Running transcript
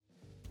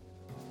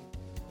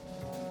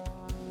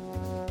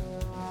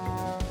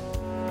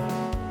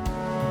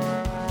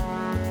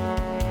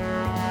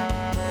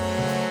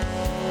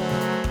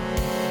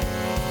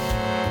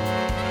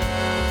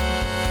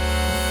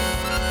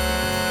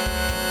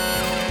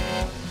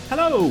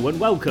Hello and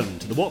welcome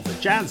to the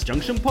Watford Jazz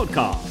Junction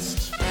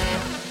podcast.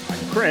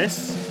 I'm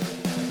Chris,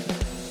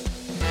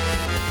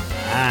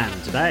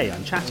 and today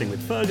I'm chatting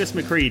with Fergus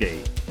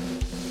McCready.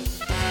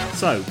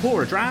 So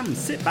pour a dram,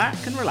 sit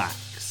back and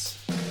relax.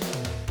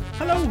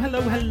 Hello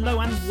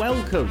and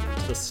welcome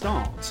to the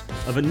start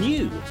of a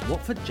new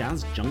Watford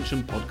Jazz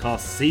Junction podcast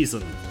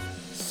season.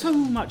 So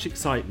much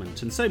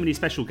excitement and so many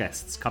special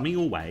guests coming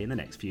your way in the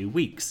next few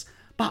weeks.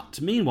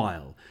 But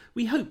meanwhile,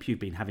 we hope you've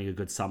been having a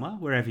good summer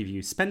wherever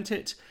you've spent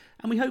it,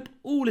 and we hope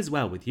all is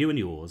well with you and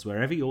yours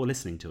wherever you're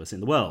listening to us in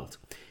the world.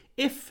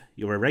 If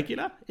you're a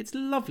regular, it's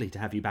lovely to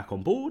have you back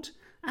on board,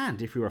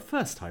 and if you're a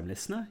first-time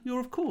listener, you're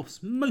of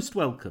course most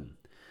welcome.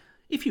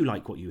 If you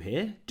like what you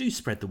hear, do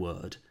spread the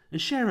word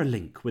and share a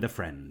link with a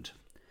friend.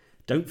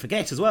 Don't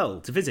forget as well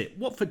to visit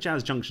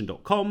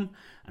watfordjazzjunction.com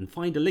and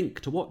find a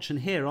link to watch and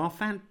hear our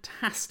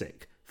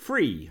fantastic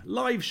free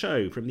live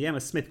show from the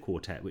Emma Smith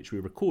Quartet, which we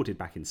recorded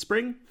back in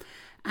spring.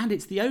 And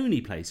it's the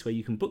only place where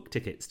you can book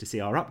tickets to see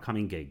our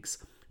upcoming gigs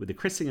with the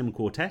Chrissingham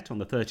Quartet on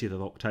the 30th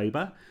of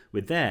October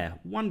with their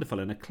wonderful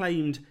and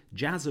acclaimed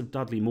Jazz of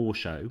Dudley Moore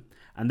show,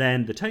 and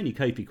then the Tony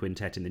Kofi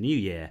Quintet in the new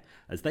year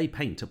as they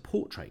paint a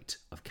portrait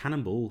of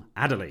Cannonball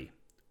Adderley.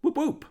 Whoop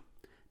whoop!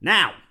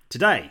 Now,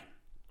 today,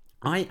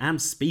 I am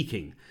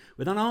speaking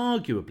with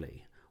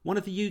unarguably one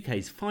of the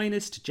UK's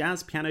finest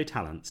jazz piano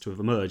talents to have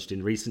emerged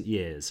in recent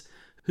years,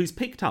 who's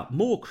picked up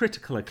more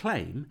critical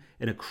acclaim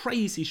in a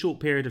crazy short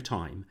period of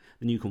time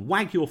than you can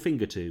wag your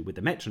finger to with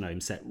the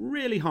metronome set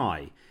really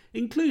high,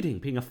 including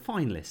being a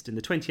finalist in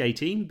the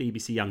 2018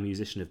 BBC Young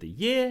Musician of the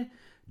Year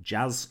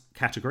Jazz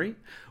category,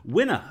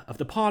 winner of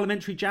the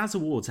Parliamentary Jazz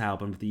Awards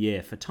Album of the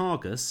Year for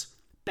Targus,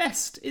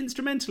 Best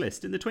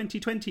Instrumentalist in the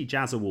 2020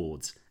 Jazz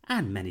Awards,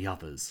 and many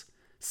others.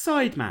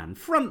 Sideman,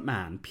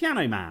 frontman,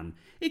 piano man,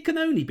 it can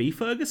only be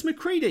Fergus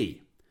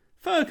McCready.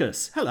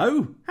 Fergus,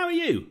 hello, how are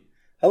you?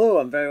 Hello,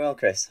 I'm very well,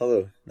 Chris.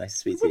 Hello, nice to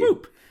speak to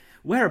you.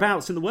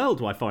 Whereabouts in the world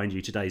do I find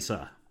you today,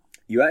 sir?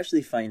 You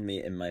actually find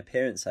me in my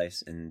parents'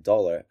 house in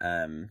Dollar.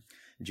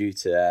 Due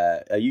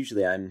to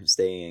usually I'm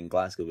staying in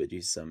Glasgow, but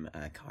due to some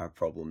car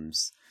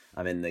problems,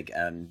 I'm in the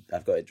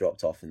I've got it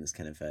dropped off in this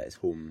kind of his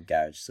home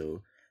garage.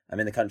 So I'm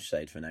in the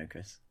countryside for now,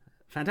 Chris.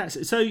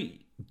 Fantastic. So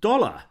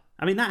Dollar,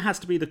 I mean that has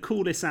to be the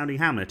coolest sounding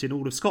hamlet in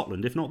all of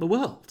Scotland, if not the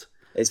world.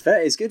 It's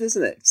good,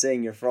 isn't it?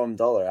 Saying you're from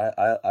Dollar,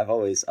 I've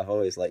always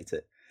liked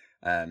it.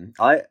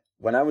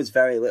 When I was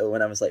very little,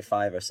 when I was like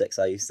 5 or 6,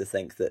 I used to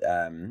think that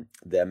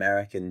the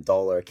American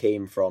dollar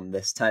came from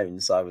this town,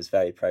 so I was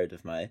very proud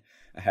of my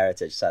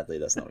heritage. Sadly,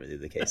 that's not really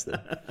the case, though.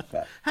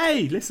 But...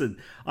 Hey, listen,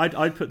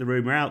 I'd put the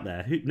rumour out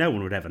there. No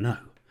one would ever know.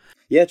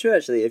 Yeah, true.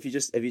 Actually, if you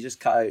just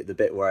cut out the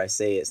bit where I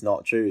say it's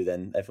not true,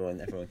 then everyone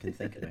can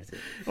think about it.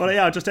 Well,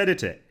 yeah, I'll just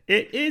edit it.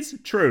 It is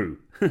true.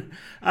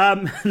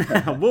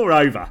 Now,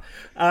 moreover,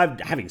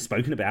 having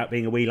spoken about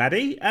being a wee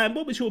laddie,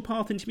 what was your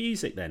path into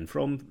music then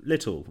from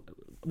little?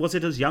 Was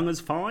it as young as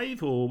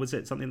 5, or was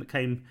it something that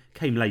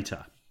came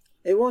later?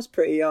 It was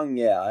pretty young,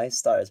 yeah. I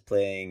started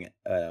playing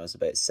when I was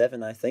about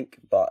 7, I think,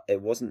 but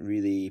it wasn't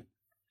really...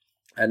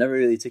 I never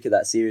really took it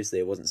that seriously.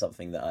 It wasn't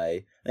something that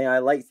I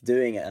liked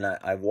doing it, and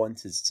I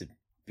wanted to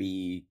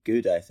be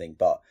good, I think,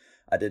 but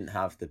I didn't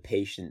have the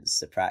patience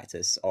to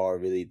practice or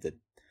really the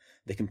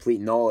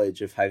complete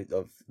knowledge of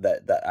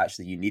that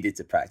actually you needed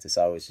to practice.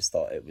 I always just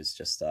thought it was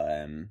just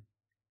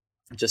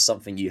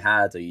something you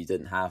had or you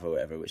didn't have or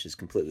whatever, which is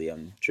completely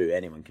untrue.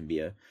 Anyone can be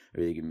a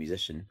really good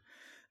musician.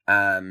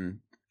 But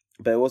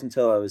it wasn't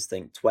until I was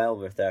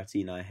 12 or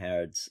 13 I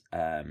heard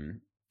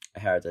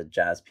a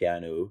jazz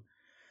piano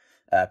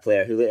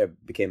player who later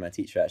became my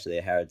teacher. Actually,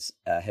 I heard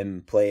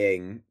him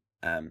playing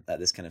at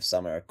this kind of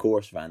summer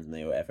course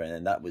randomly or whatever, and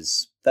then that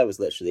was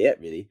literally it,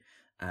 really.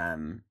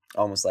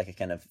 Almost like a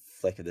kind of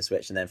flick of the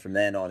switch, and then from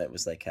then on it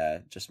was like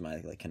just my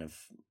like kind of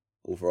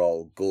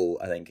overall goal,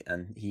 I think.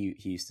 And he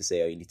used to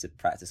say, oh, you need to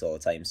practice all the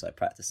time, so I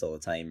practiced all the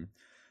time,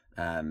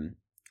 and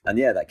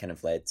yeah, that kind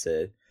of led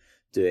to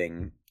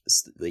doing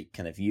like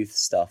kind of youth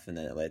stuff, and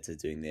then it led to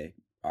doing the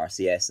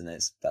RCS,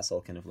 and that's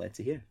all kind of led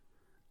to here.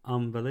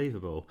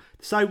 Unbelievable.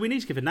 So we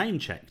need to give a name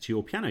check to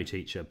your piano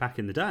teacher back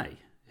in the day.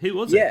 Who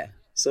was it? Yeah,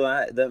 so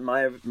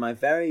my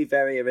very,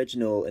 very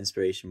original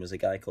inspiration was a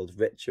guy called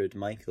Richard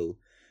Michael,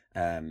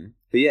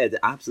 who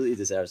absolutely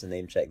deserves a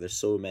name check. There's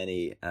so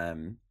many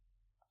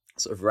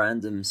sort of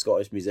random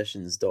Scottish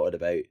musicians dotted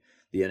about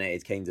the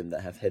United Kingdom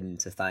that have him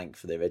to thank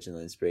for the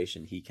original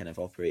inspiration. He kind of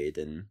operated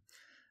in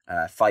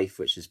Fife,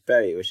 which is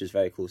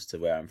very close to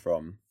where I'm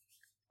from,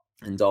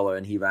 in Dollar,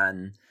 and he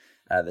ran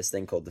this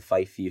thing called the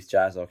Fife Youth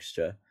Jazz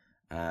Orchestra,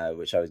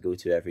 which I would go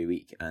to every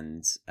week.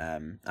 And I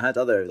had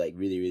other like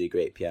really, really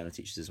great piano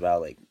teachers as well,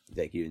 like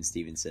Ewan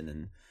Stevenson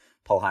and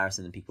Paul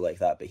Harrison and people like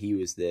that. But he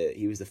was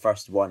the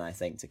first one, I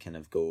think, to kind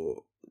of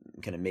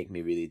make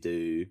me really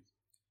do,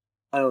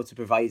 I don't know, to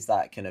provide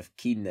that kind of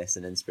keenness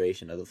and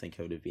inspiration. I don't think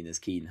I would have been as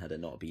keen had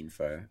it not been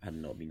for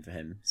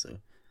him. So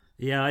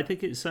yeah, I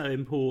think it's so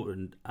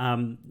important.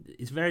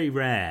 It's very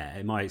rare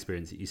in my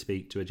experience that you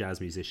speak to a jazz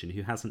musician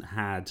who hasn't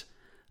had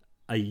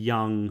a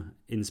young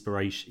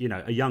inspiration,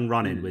 a young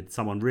run-in with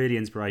someone really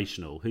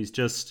inspirational who's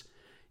just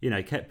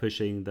kept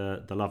pushing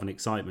the love and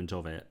excitement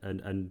of it,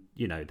 and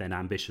then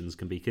ambitions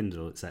can be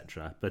kindled,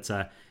 etc. But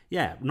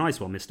yeah, nice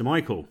one, Mr.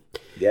 Michael.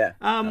 Yeah,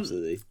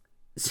 absolutely.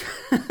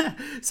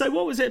 So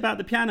what was it about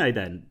the piano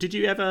then? Did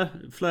you ever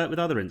flirt with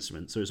other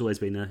instruments, or you've always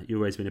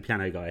been a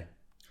piano guy?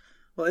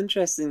 Well,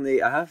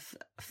 interestingly, I have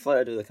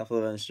flirted with a couple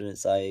of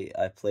instruments I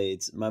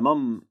played. My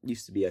mum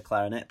used to be a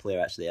clarinet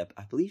player, actually. I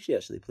believe she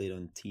actually played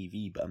on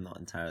TV, but I'm not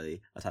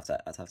entirely. I'd have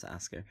to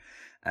ask her.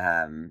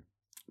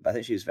 But I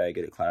think she was very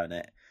good at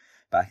clarinet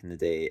back in the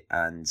day,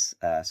 and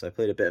so I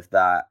played a bit of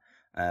that.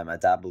 I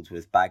dabbled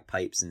with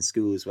bagpipes in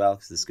school as well,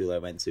 because the school I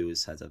went to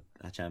had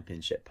a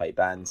championship pipe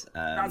band.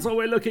 That's what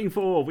we're looking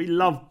for. We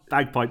love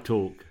bagpipe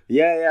talk.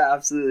 Yeah,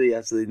 absolutely.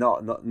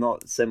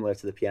 Not similar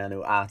to the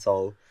piano at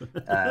all.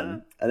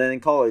 And then in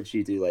college,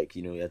 you do I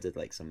did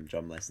like some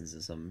drum lessons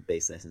and some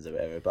bass lessons or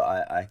whatever.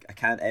 But I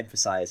can't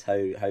emphasize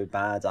how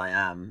bad I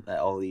am at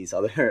all these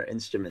other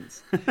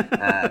instruments.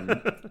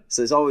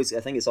 So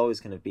I think it's always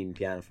kind of been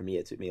piano for me.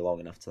 It took me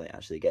long enough to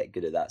actually get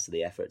good at that. So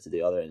the effort to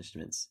do other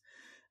instruments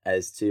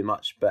is too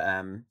much. But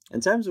in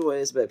terms of what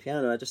it is about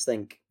piano, I just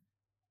think,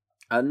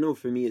 I don't know,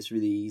 for me it's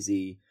really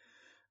easy.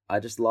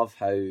 I just love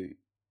how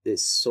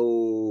it's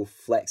so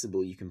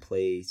flexible. You can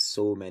play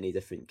so many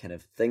different kind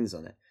of things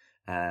on it.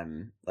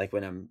 Like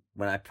when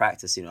I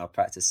practice, I'll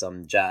practice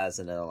some jazz,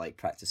 and then I'll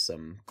practice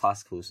some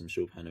classical, some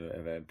Chopin or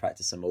whatever, and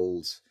practice some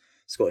old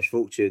Scottish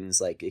folk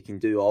tunes. It can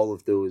do all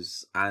of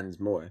those and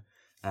more.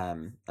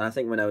 And I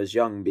think when I was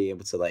young, being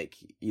able to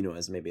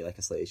as maybe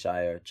a slightly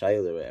shyer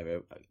child or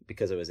whatever,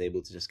 because I was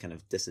able to just kind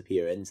of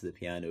disappear into the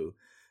piano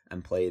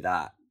and play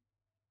that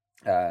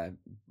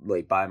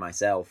by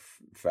myself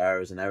for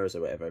hours and hours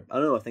or whatever. I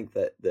don't know, I think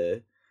that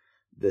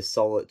the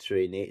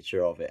solitary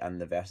nature of it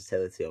and the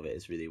versatility of it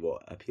is really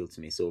what appealed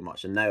to me so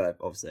much. And now I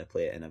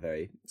play it in a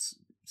very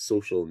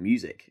social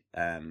music,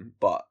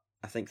 but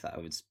I think that I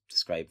would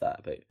describe that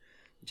about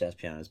jazz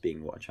piano as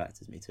being what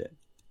attracted me to it.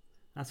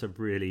 That's a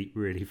really,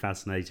 really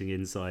fascinating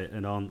insight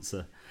and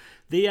answer.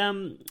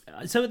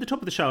 So at the top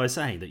of the show, I was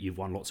saying that you've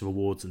won lots of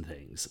awards and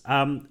things.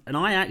 And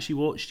I actually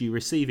watched you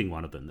receiving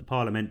one of them, the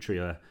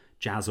Parliamentary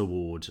Jazz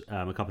Award,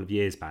 a couple of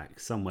years back,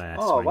 somewhere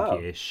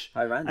swanky-ish.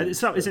 Wow. How random.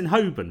 It's in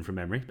Holborn from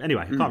memory.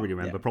 Anyway, I can't really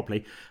remember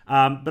properly.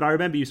 But I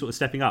remember you sort of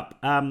stepping up.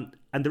 And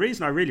the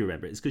reason I really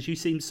remember it is because you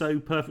seemed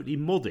so perfectly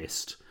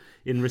modest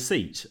in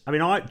receipt. I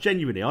mean, I'd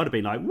have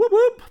been like, whoop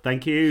whoop,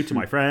 thank you to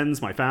my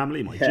friends, my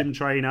family, my gym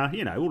trainer,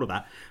 all of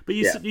that. But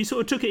you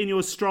sort of took it in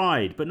your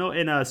stride, but not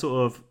in a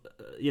sort of,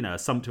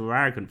 assumptive or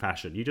arrogant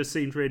fashion. You just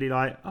seemed really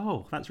like,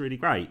 oh, that's really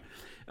great.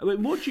 I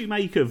mean, what do you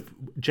make of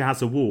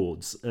jazz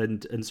awards,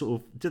 and sort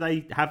of, do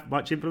they have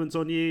much influence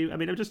on you? I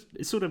mean, I know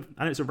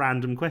it's a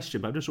random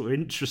question, but I'm just sort of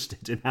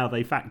interested in how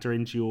they factor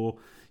into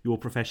your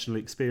professional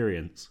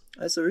experience.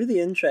 That's a really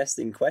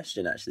interesting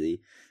question,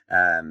 actually.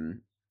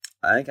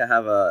 I think I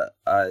have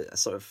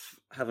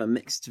a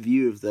mixed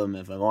view of them,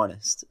 if I'm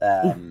honest.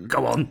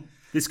 Go on.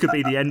 This could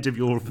be the end of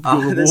your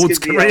awards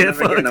career. I'll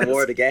never get an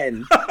award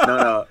again.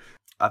 No.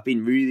 I've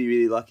been really,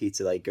 really lucky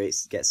to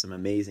get some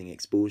amazing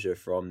exposure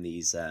from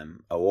these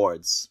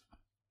awards,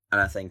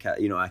 and I think I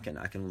can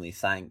only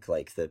thank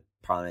the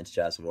Parliamentary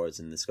Jazz Awards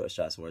and the Scottish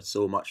Jazz Awards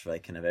so much for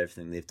kind of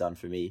everything they've done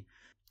for me.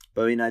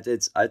 But I mean, I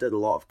did a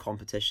lot of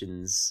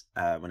competitions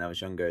when I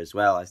was younger as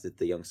well. I did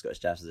the Young Scottish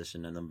Jazz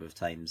Musician a number of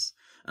times,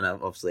 and I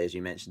obviously, as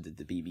you mentioned, did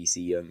the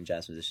BBC Young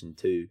Jazz Musician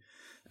too.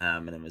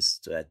 And it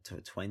was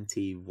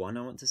 21,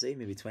 I want to say,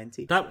 maybe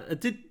 20. That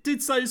did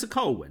Zosa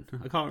Cole win?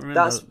 I can't remember.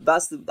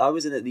 I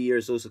was in it the year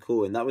Zosa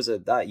Cole, and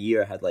that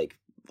year had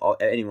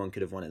anyone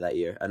could have won it that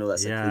year. I know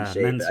that's a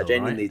cliche, mental, but I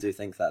genuinely do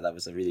think that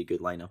was a really good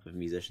lineup of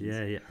musicians.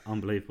 Yeah,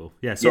 unbelievable.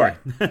 Yeah, sorry,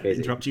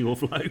 interrupt your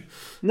flow.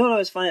 No,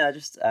 it's funny. I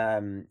just I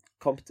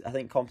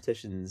think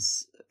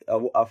competitions.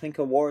 I think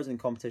awards and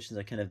competitions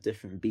are kind of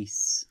different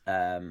beasts.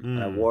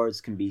 And awards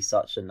can be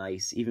such a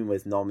nice, even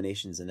with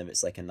nominations, and if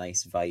it's a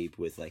nice vibe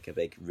with a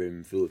big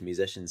room full of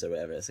musicians or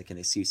whatever, it's an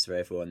excuse for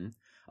everyone.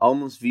 I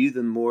almost view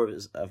them more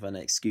as of an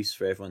excuse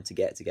for everyone to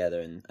get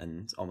together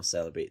and almost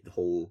celebrate the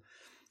whole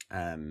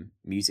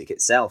music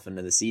itself and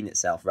the scene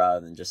itself, rather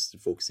than just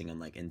focusing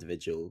on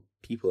individual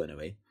people in a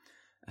way.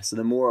 So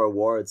the more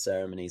award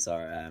ceremonies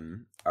are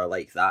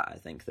like that, I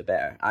think, the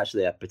better.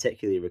 Actually, I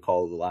particularly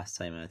recall the last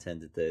time I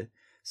attended the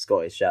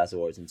Scottish Jazz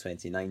Awards in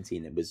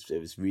 2019. It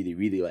was really,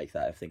 really like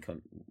that. I think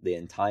the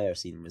entire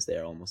scene was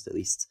there, almost, at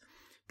least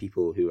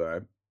people who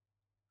are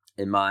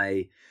in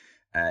my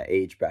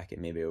age bracket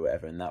maybe or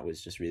whatever, and that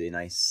was just really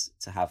nice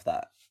to have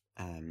that.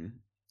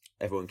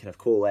 Everyone kind of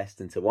coalesced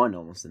into one,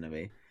 almost, in a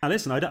way. Now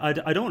listen, I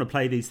don't want to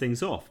play these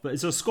things off, but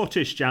it's a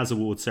Scottish Jazz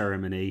Award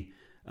ceremony.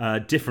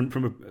 Different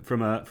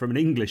from an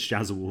English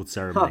Jazz Award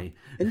ceremony.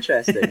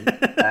 Interesting.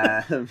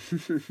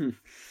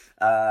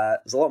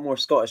 There's a lot more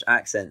Scottish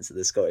accents at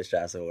the Scottish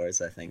Jazz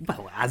Awards, I think.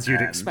 Well, as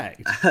you'd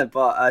expect.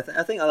 But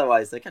I think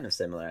otherwise they're kind of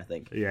similar, I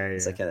think. Yeah.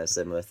 It's a kind of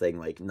similar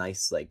thing,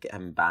 nice,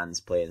 having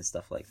bands play and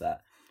stuff like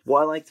that.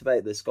 What I liked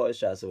about the Scottish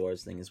Jazz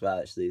Awards thing as well,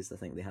 actually, is I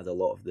think they had a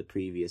lot of the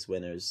previous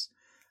winners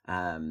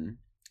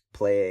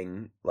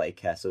playing, so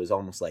it was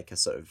almost like a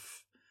sort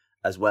of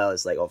as well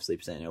as like obviously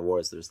presenting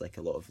awards, there's like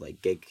a lot of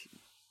like gig,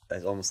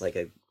 it's almost like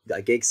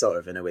a gig sort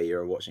of in a way.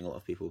 You're watching a lot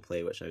of people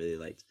play, which I really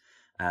liked.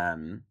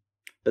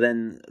 But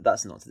then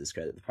that's not to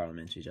discredit the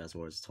Parliamentary Jazz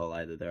Awards at all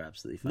either. They're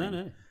absolutely fine.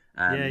 No.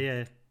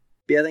 Yeah.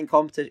 But yeah, I think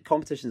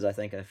competitions, I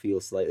think I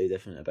feel slightly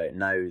different about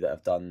now that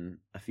I've done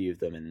a few of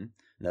them and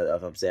now that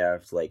I've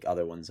observed like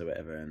other ones or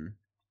whatever. And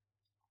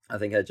I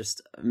think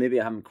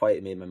maybe I haven't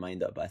quite made my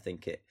mind up, but I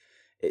think it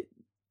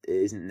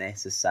isn't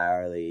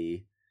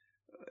necessarily,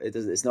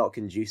 it's not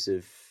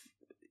conducive,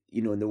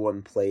 no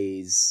one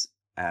plays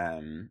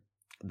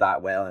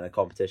that well in a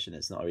competition.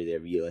 It's not really a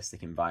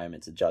realistic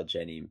environment to judge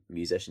any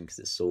musician because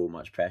it's so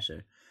much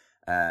pressure.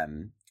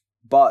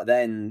 But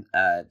then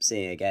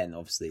saying again,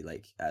 obviously,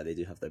 like they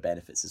do have their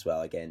benefits as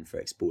well. Again, for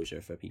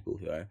exposure for people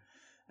who are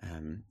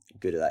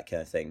good at that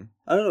kind of thing.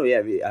 I don't know. Yeah, I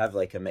really have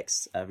a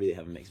mixed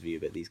view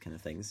about these kind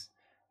of things.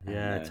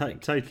 Yeah,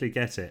 totally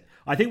get it.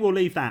 I think we'll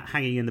leave that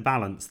hanging in the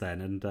balance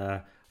then, and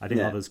I think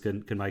others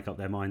can make up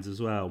their minds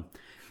as well.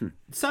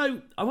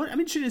 So I'm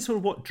interested in sort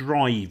of what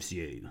drives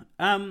you.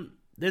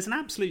 There's an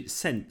absolute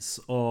sense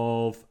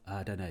of,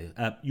 I don't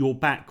know, your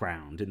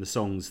background in the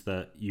songs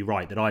that you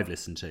write that I've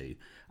listened to.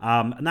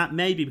 And that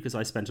may be because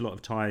I spent a lot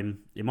of time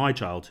in my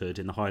childhood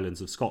in the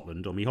Highlands of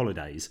Scotland on my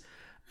holidays.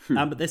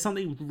 But there's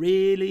something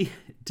really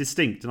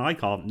distinct, and I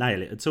can't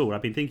nail it at all.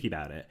 I've been thinking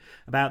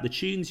about the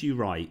tunes you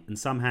write and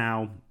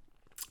somehow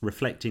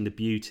reflecting the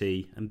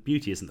beauty, and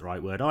beauty isn't the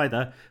right word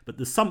either, but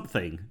the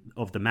something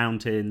of the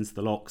mountains,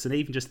 the lochs, and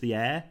even just the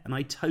air. And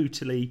I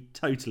totally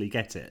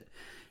get it.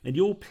 And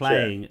your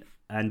playing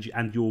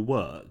and your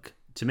work,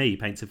 to me,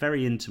 paints a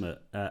very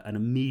intimate, an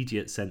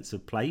immediate sense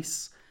of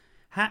place.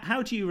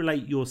 How do you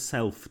relate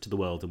yourself to the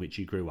world in which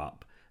you grew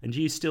up? And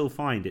do you still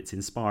find it's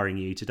inspiring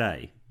you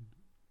today?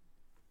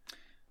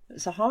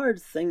 It's a hard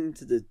thing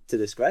to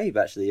describe,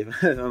 actually,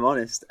 if I'm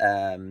honest.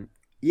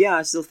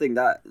 I still think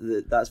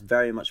that's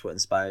very much what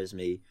inspires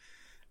me,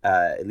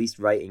 at least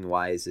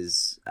writing-wise,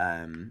 is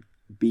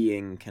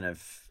being kind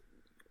of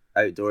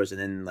outdoors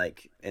and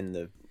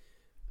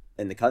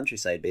in the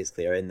countryside,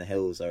 basically, or in the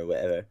hills or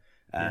whatever.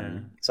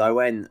 So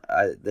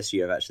this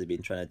year I've actually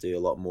been trying to do a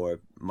lot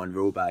more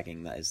Munro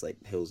bagging, that is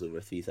like hills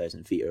over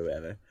 3,000 feet or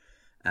whatever.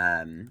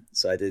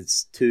 So I did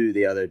 2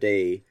 the other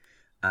day,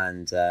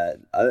 and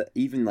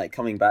even like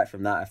coming back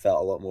from that, I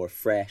felt a lot more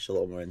fresh, a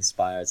lot more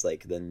inspired.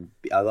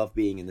 I love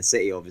being in the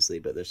city, obviously,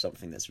 but there's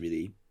something that's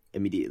really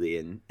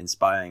immediately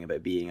inspiring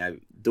about being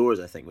outdoors,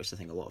 I think, which I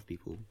think a lot of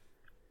people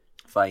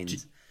find.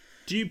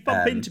 Do you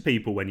bump into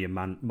people when you're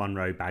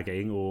Munro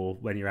bagging or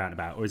when you're out and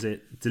about, or is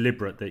it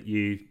deliberate that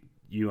you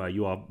are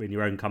in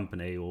your own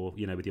company or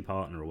with your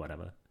partner or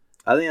whatever?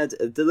 I think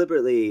I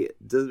deliberately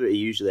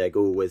usually I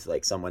go with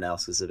like someone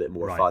else. It's a bit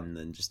more fun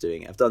than just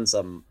doing it. I've done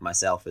some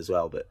myself as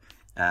well, but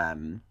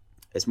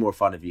it's more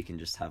fun if you can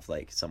just have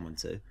like someone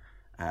to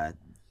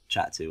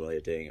chat to while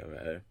you're doing it or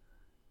whatever.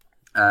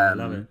 I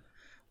love it.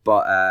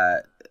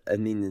 But I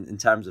mean, in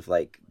terms of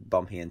like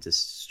bumping into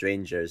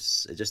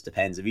strangers, it just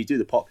depends. If you do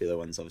the popular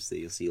ones, obviously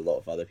you'll see a lot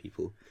of other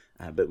people.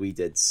 But we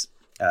did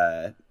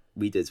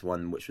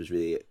one which was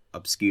really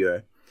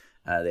obscure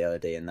the other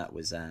day, and that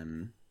was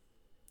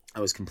I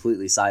was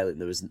completely silent.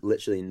 There was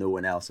literally no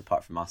one else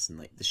apart from us and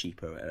like the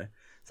sheep or whatever.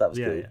 So that was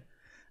cool. Yeah.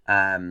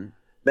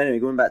 But anyway,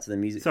 going back to the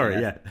music. Sorry,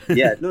 thing,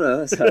 yeah, no,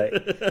 that's all right.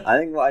 I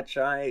think what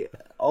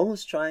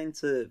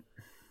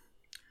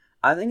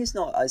I think it's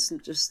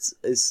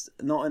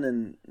not in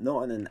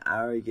an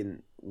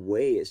arrogant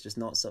way. It's just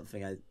not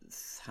something I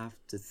have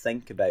to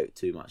think about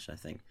too much, I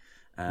think.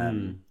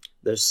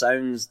 There's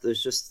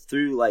just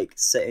through like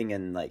sitting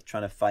and like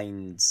trying to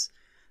find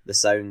the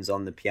sounds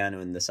on the piano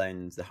and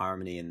the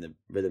harmony and the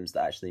rhythms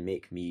that actually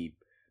make me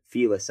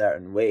feel a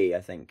certain way.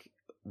 I think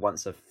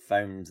once I've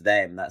found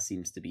them, that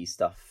seems to be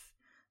stuff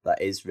that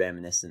is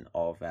reminiscent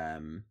of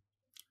the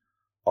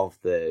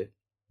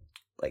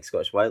like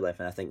Scottish wildlife,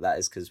 and I think that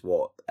is because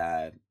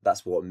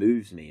that's what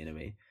moves me in a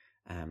way.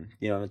 I'm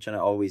trying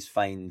to always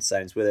find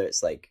sounds, whether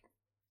it's like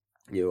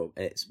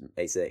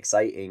it's an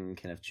exciting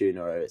kind of tune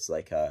or it's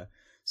like a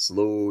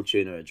slow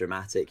tune or a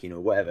dramatic,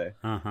 whatever.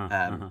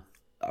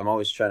 I'm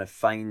always trying to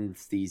find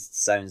these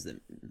sounds that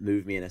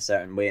move me in a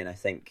certain way, and I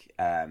think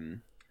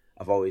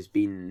I've always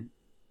been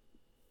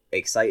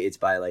excited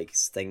by like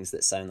things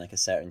that sound like a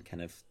certain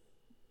kind of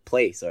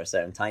place or a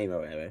certain time or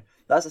whatever.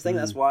 That's the thing.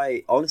 That's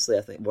why, honestly,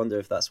 wonder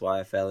if that's why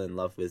I fell in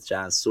love with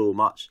jazz so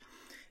much,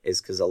 is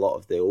because a lot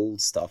of the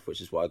old stuff,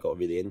 which is what I got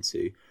really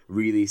into,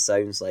 really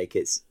sounds like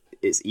it's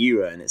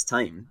era and its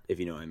time, if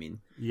you know what I mean.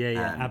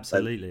 Yeah,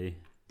 absolutely.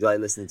 Like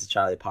listening to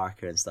Charlie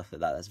Parker and stuff like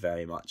that. That's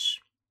very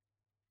much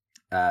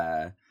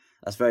of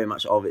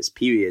its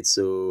period.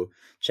 So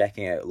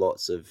checking out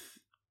lots of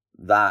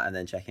that, and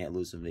then checking out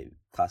loads of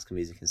classical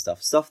music and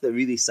stuff that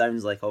really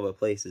sounds like of a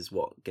place, is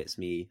what gets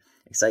me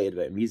excited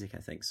about music, I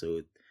think.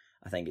 So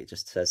I think it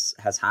just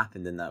has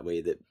happened in that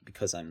way, that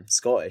because I'm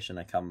Scottish and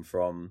I come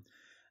from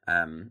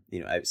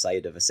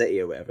outside of a city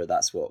or whatever,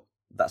 that's what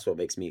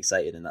makes me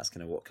excited, and that's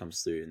kind of what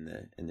comes through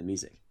in the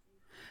music.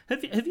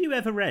 Have you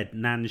ever read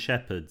Nan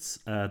Shepherd's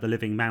The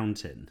Living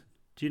Mountain?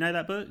 Do you know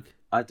that book?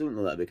 I don't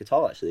know that book at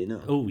all, actually.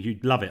 No. Oh,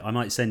 you'd love it. I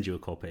might send you a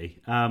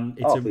copy.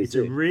 It's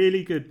a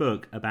really good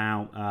book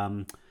about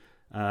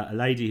a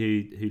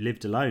lady who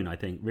lived alone, I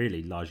think,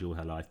 really largely all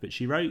her life. But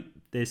she wrote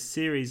this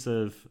series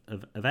of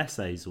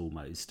essays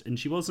almost, and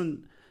she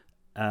wasn't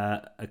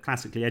a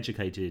classically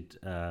educated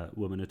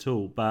woman at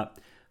all, but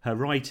her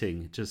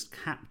writing just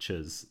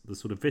captures the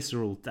sort of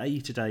visceral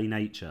day-to-day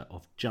nature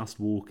of just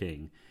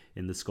walking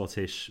in the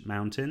Scottish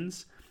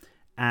mountains.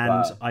 And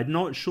Wow. I'm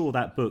not sure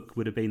that book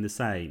would have been the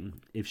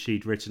same if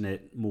she'd written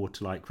it more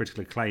to like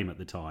critical acclaim at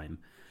the time.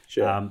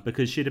 Sure.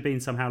 Because she'd have been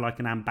somehow like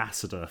an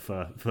ambassador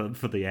for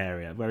the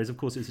area. Whereas, of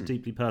course, it's a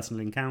deeply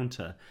personal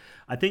encounter.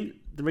 I think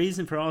the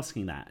reason for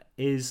asking that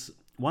is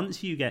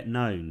once you get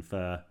known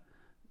for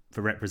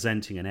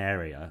representing an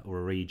area or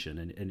a region,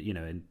 and you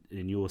know,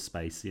 in your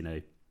space, you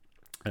know,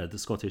 the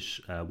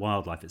Scottish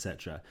wildlife,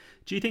 etc.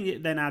 Do you think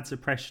it then adds a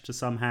pressure to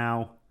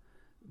somehow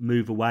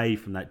move away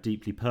from that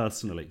deeply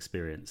personal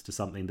experience to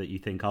something that you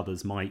think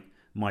others might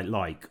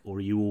like, or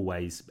are you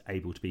always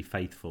able to be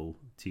faithful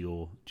to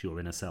your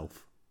inner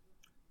self?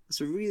 It's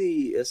a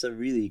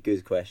really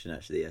good question,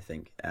 actually. I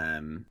think.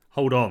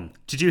 Hold on,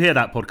 did you hear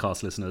that,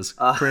 podcast listeners?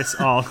 Chris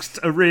asked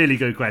a really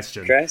good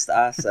question. Chris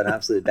asked an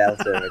absolute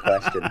belter of a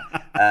question.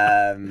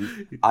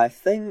 I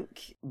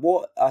think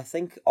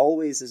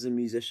always as a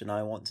musician,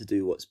 I want to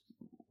do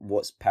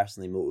what's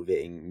personally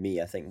motivating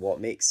me. I think what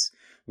makes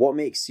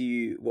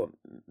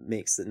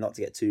it, not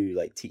to get too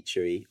like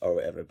teachery or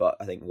whatever, but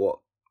I think what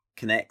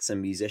connects a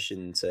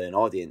musician to an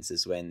audience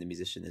is when the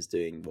musician is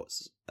doing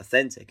what's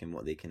authentic and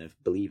what they kind of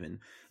believe in.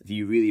 If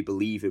you really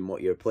believe in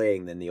what you're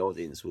playing, then the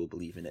audience will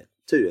believe in it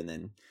too. And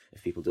then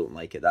if people don't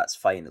like it, that's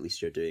fine. At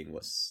least you're doing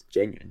what's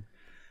genuine.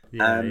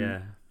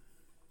 Yeah.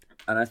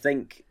 And I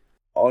think,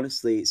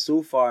 honestly,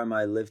 so far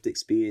my lived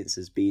experience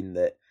has been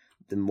that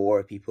the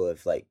more people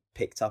have like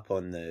picked up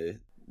on the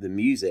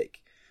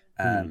music,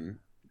 kind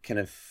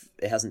of,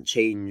 it hasn't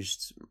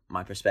changed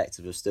my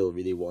perspective of still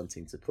really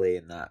wanting to play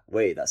in that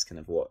way. That's kind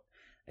of what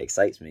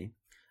excites me.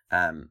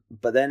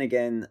 But then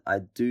again, I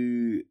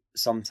do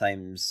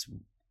sometimes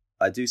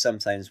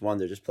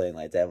wonder, just playing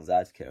like devil's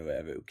advocate or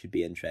whatever, it could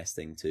be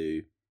interesting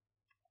to,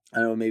 I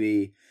don't know,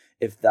 maybe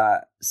if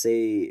that,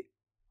 say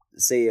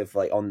if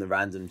like on the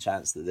random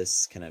chance that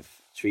this kind of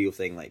trio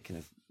thing like kind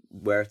of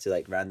were to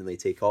like randomly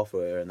take off or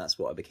whatever, and that's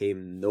what I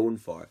became known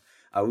for,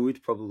 I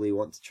would probably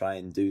want to try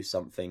and do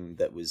something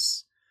that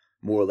was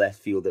more left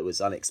field, that was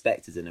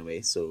unexpected in a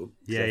way. So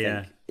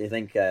I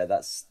think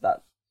that's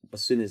that.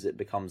 As soon as it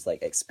becomes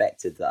like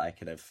expected that I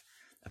kind of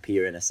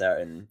appear in a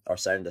certain or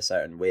sound a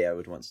certain way, I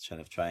would want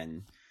to try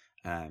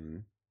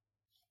and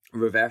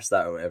reverse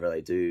that or whatever.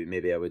 Like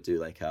maybe I would do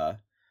like an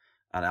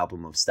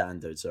album of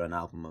standards or an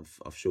album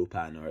of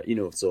Chopin, or you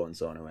know, so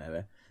on or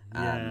whatever.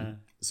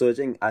 So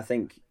I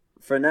think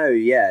for now,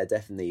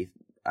 definitely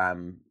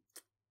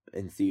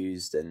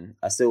enthused, and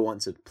I still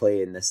want to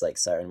play in this like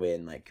certain way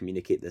and like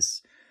communicate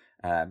this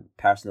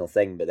personal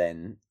thing. But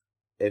then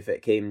if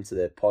it came to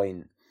the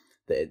point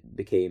that it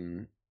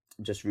became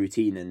just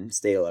routine and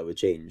stale, I would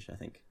change, I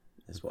think,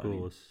 is what I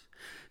mean.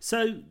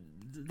 So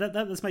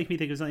that's making me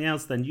think of something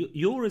else then.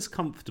 You're as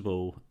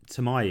comfortable,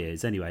 to my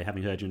ears anyway,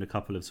 having heard you in a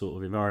couple of sort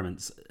of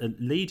environments,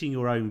 leading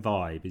your own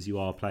vibe as you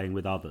are playing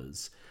with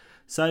others.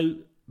 So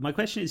my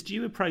question is, do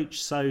you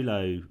approach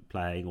solo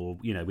playing, or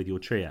you know, with your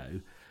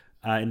trio,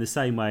 in the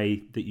same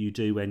way that you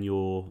do when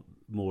you're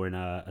more in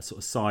a sort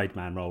of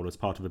sideman role as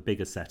part of a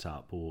bigger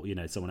setup, or you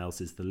know, someone else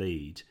is the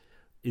lead?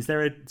 Is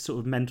there a sort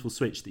of mental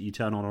switch that you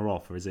turn on or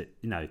off, or is it,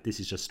 you know, this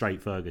is just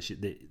straight Fergus,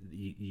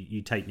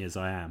 you take me as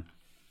I am?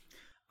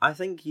 I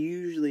think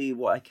usually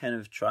what I kind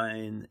of try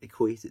and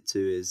equate it to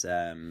is,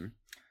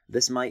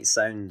 this might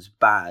sound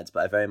bad,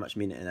 but I very much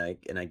mean it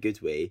in a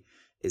good way,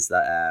 is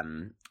that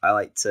I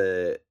like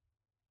to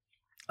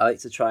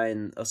try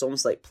and, it's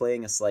almost like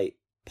playing a slight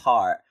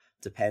part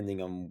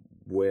depending on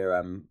where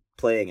I'm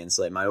playing in.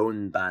 So like my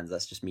own band,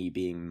 that's just me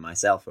being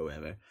myself or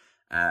whatever.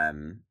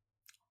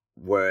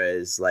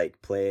 Whereas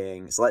like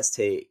playing, so let's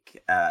take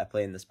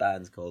playing this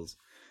band called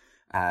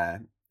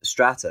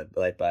Strata,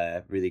 led by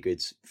a really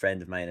good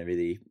friend of mine, a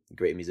really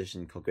great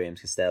musician called Graham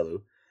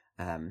Costello,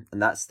 and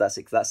that's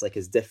like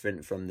as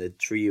different from the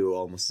trio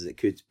almost as it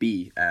could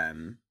be.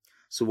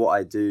 So what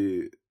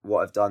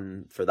I've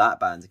done for that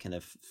band to kind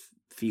of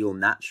feel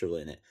natural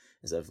in it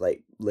is I've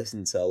like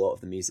listened to a lot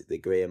of the music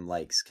that Graham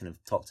likes, kind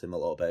of talked to him a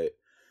lot about,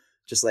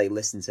 just like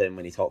listen to him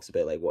when he talks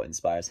about like what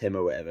inspires him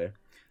or whatever.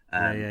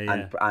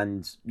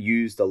 And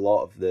used a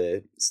lot of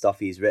the stuff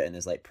he's written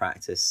as like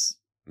practice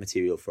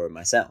material for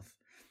myself.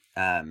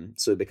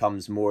 So it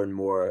becomes more and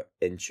more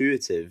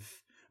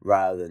intuitive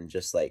rather than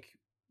just like,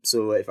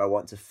 so if I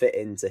want to fit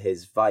into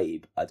his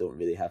vibe, I don't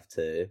really have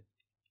to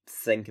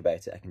think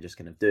about it. I can just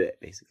kind of do it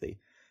basically.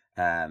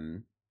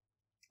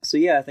 So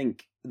yeah, I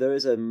think there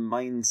is a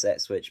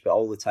mindset switch, but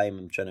all the time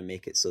I'm trying to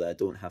make it so that I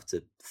don't have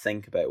to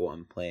think about what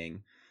I'm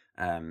playing.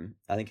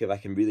 I think if I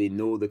can really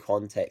know the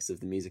context of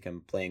the music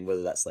I'm playing,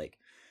 whether that's like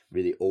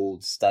really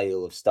old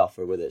style of stuff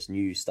or whether it's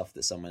new stuff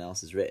that someone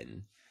else has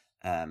written,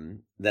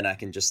 then I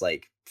can just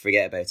like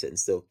forget about it and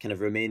still kind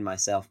of remain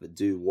myself, but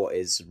do what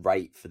is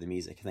right for the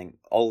music. I think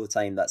all the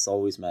time that's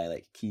always my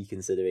like key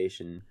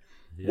consideration,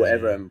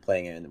 whatever I'm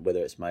playing in, whether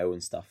it's my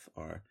own stuff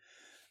or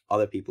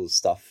other people's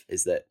stuff,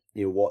 is that,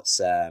 you know,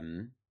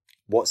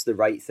 what's the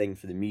right thing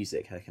for the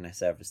music? How can I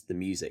service the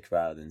music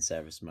rather than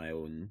service my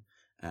own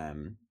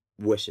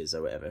wishes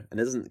or whatever? And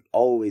it doesn't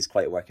always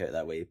quite work out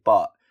that way,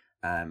 but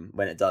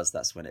when it does,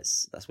 that's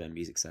when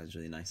music sounds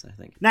really nice, I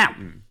think. Now,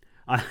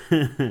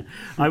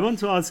 I want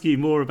to ask you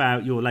more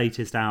about your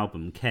latest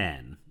album,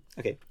 Cairn.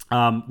 Okay.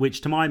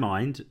 Which, to my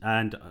mind,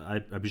 and I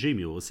presume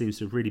yours, seems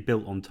to have really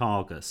built on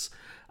Targus.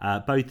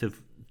 Both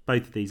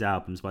of these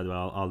albums, by the way,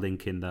 I'll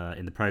link in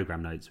the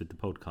program notes with the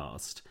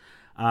podcast.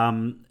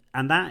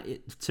 And that,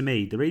 to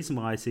me, the reason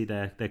why I see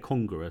they're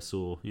congruous,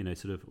 or, you know,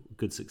 sort of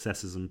good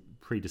successors and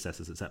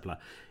predecessors, etc.,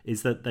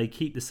 is that they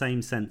keep the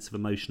same sense of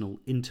emotional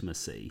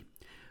intimacy.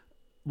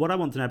 What I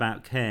want to know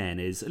about Cairn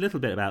is a little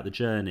bit about the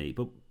journey,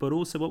 but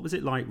also what was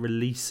it like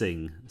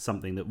releasing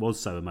something that was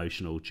so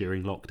emotional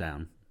during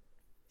lockdown?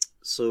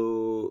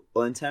 So,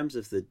 well, in terms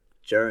of the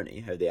journey,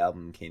 how the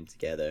album came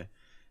together,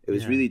 it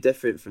was really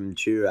different from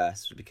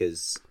Turas,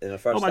 because in the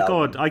first album...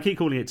 God, I keep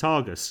calling it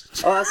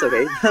Targus. Oh, that's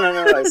okay.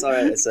 No, it's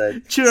alright. It's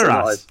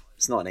Turas.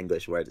 It's not an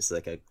English word, it's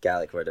like a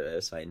Gaelic word,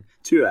 it's fine.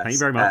 Turas. Thank you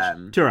very much.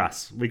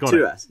 Turas, we got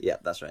Turas. Yeah,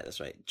 that's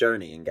right.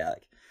 Journey in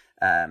Gaelic.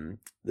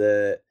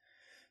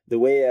 The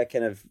way I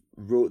kind of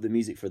wrote the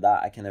music for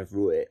that, I kind of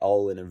wrote it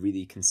all in a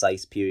really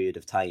concise period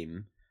of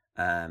time.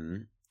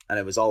 And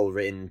it was all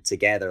written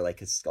together,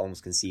 like it's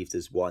almost conceived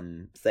as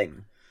one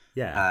thing.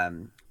 Yeah.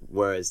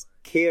 Whereas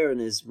Cairn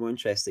is more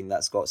interesting.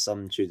 That's got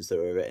some tunes that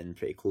were written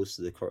pretty close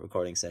to the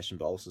recording session,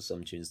 but also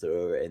some tunes that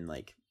were written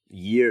like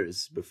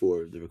years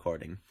before the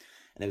recording.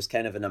 And it was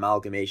kind of an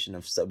amalgamation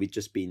of stuff. We'd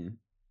just been,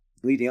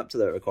 leading up to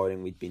that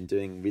recording, we'd been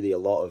doing really a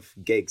lot of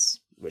gigs,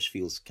 which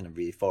feels kind of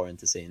really foreign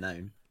to say now.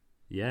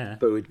 Yeah.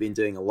 But we'd been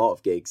doing a lot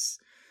of gigs,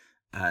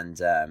 and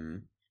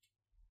kind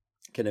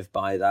of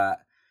by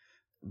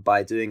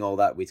doing all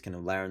that, we'd kind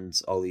of learned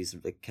all these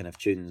kind of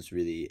tunes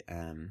really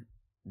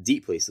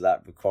deeply. So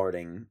that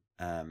recording,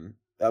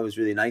 that was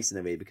really nice in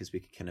a way, because we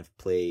could kind of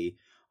play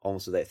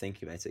almost without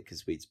thinking about it,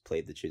 because we'd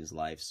played the tunes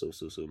live so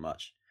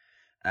much.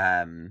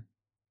 In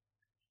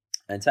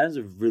terms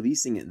of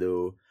releasing it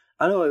though,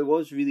 I know it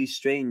was really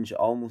strange. It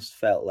almost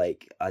felt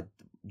like I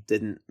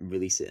didn't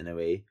release it in a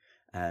way,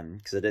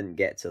 because I didn't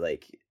get to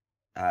like,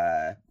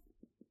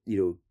 you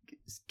know,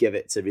 give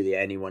it to really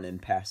anyone in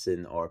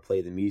person, or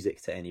play the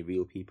music to any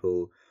real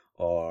people,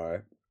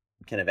 or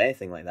kind of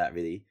anything like that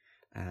really.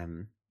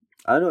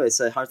 I don't know, it's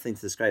a hard thing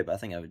to describe, but I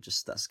think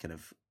that's kind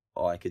of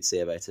all I could say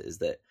about it, is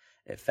that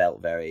it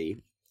felt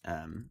very,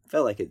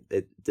 felt like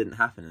it didn't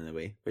happen in a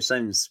way, which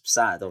sounds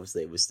sad.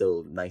 Obviously it was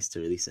still nice to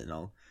release it and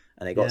all,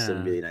 and it got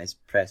some really nice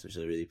press, which I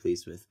was really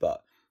pleased with,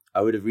 but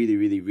I would have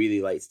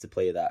really liked to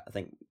play that. I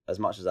think as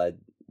much as I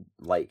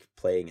like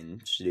playing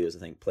in studios, I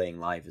think playing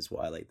live is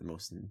what I like the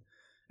most, and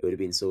it would have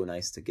been so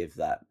nice to give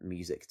that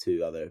music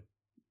to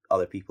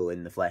other people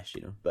in the flesh,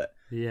 you know. But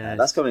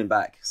that's coming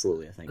back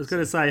slowly, I think. I was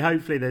going to say,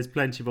 hopefully there's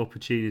plenty of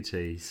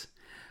opportunities.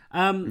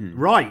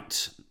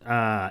 Right,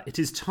 it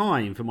is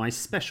time for my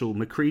special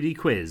Macready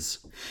quiz.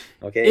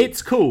 Okay.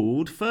 It's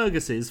called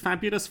Fergus's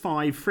Fabulous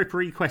 5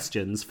 Frippery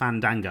Questions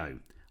Fandango.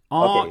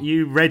 Are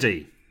you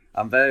ready?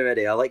 I'm very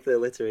ready. I like the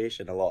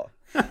alliteration a lot.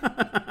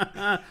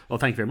 Well,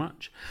 thank you very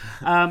much.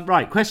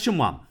 Right, question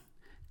 1.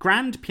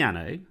 Grand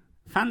piano,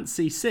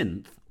 fancy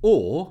synth,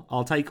 or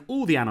I'll take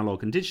all the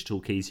analog and digital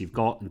keys you've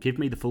got and give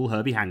me the full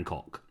Herbie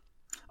Hancock.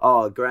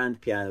 Oh, grand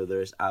piano,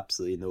 there's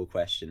absolutely no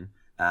question.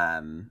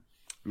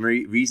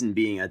 Reason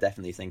being, I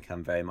definitely think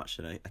I'm very much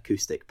an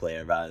acoustic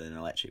player rather than an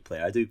electric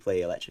player. I do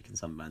play electric in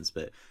some bands,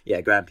 but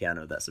yeah, grand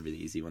piano, that's a really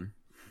easy one.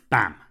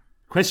 Bam.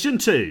 Question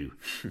 2.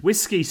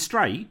 Whiskey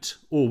straight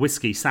or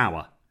whiskey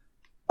sour?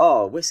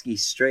 Oh, whiskey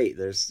straight.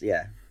 There's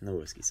no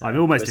whiskey sour. I'm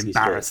almost whiskey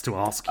embarrassed straight. to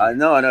ask you.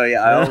 No,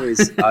 yeah.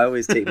 I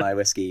always take my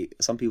whiskey.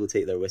 Some people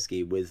take their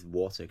whiskey with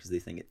water because they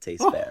think it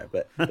tastes better,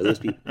 but those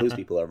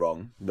people are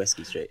wrong.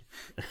 Whiskey straight.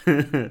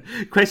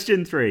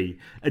 Question 3.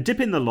 A dip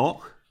in the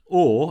loch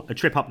or a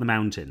trip up the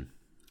mountain?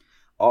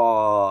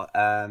 Oh,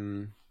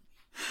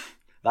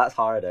 that's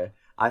harder.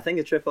 I think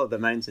a trip up the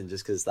mountain,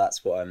 just because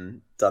that's what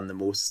I'm done the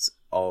most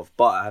of.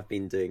 But I have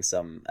been doing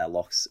some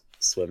lochs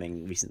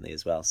swimming recently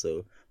as well,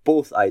 so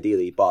both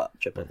ideally, but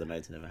trip up the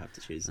mountain if I have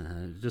to choose.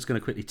 Just going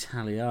to quickly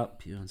tally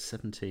up. You're on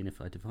 17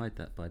 if I divide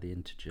that by the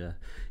integer.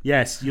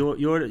 Yes,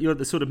 you're at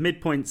the sort of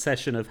midpoint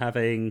session of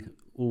having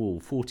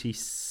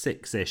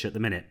 46-ish at the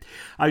minute.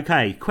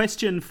 Okay,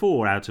 question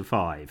 4 out of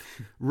 5.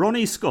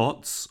 Ronnie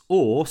Scott's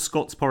or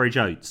Scott's Porridge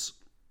Oats?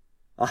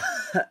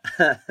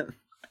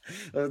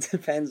 Well, it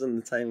depends on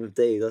the time of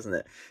day, doesn't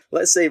it?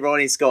 Let's say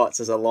Ronnie Scott's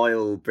as a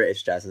loyal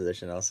British jazz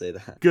musician, I'll say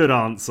that. Good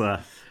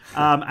answer.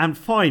 And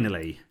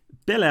finally,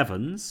 Bill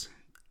Evans,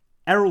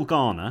 Errol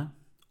Garner,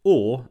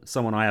 or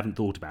someone I haven't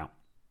thought about.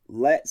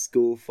 Let's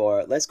go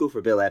for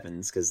Bill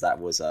Evans, because that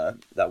was a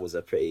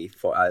pretty.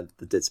 I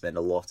did spend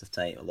a lot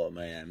of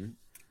my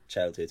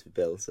childhood with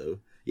Bill, so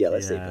Yeah,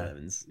 let's say Bill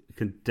Evans. You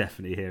can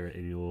definitely hear it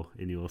in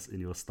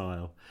your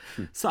style.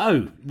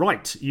 So,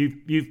 right,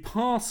 you've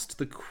passed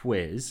the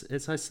quiz.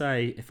 As I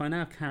say, if I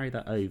now carry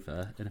that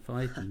over and if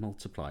I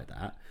multiply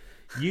that,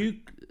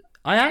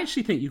 I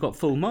actually think you got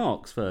full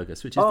marks,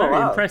 Fergus, which is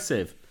very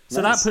impressive.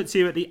 So nice. That puts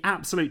you at the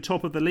absolute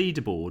top of the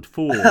leaderboard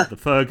for the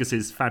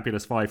Fergus's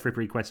Fabulous 5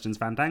 Frippery Questions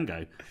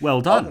Fandango. Well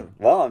done.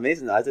 Wow,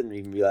 amazing. I didn't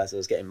even realise I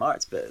was getting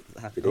marked, but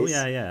happy days.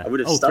 Oh, yeah. I would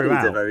have studied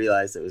if I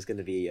realised it was going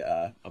to be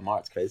a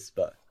marked quiz.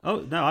 But oh,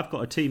 no, I've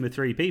got a team of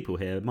 3 people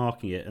here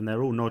marking it, and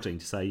they're all nodding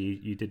to say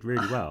you did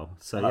really well.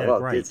 So,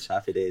 great. Good.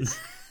 Happy days.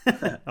 All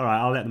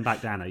right, I'll let them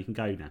back down now. You can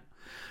go now.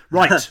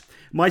 Right,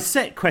 my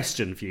set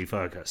question for you,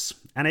 Fergus,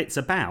 and it's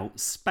about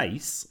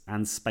space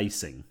and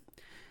spacing.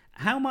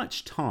 How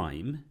much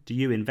time do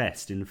you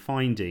invest in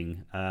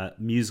finding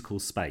musical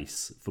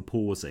space for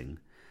pausing?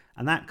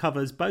 And that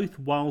covers both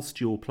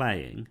whilst you're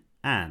playing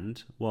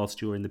and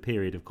whilst you're in the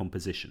period of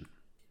composition.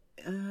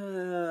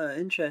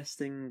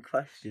 Interesting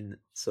question.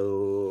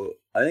 So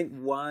I think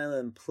while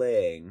I'm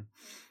playing,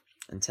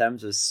 in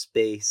terms of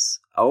space,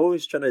 I'm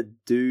always trying to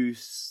do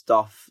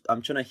stuff.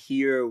 I'm trying to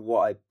hear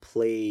what I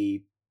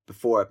play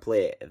before I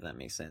play it, if that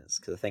makes sense.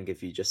 Because I think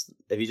if you just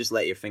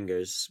let your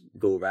fingers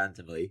go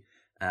randomly,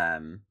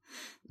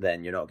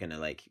 then you're not gonna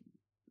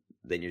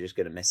then you're just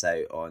gonna miss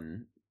out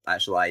on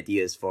actual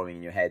ideas forming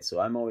in your head. So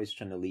I'm always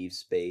trying to leave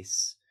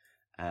space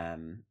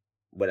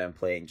when I'm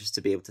playing, just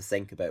to be able to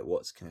think about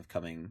what's kind of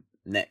coming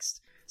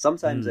next.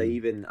 Sometimes I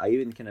even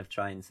kind of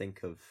try and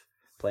think of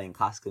playing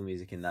classical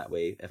music in that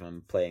way if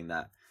I'm playing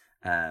that.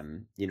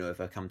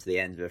 If I come to the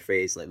end of a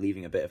phrase, like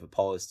leaving a bit of a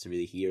pause to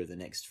really hear the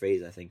next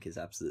phrase, I think is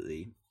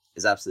absolutely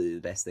the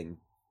best thing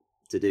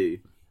to do.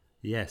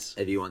 Yes.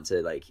 If you want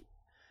to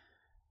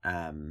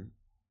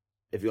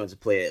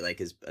play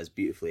it as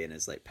beautifully and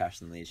as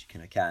personally as you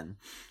kind of can.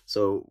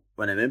 So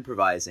when I'm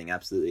improvising,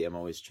 absolutely, I'm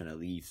always trying to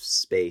leave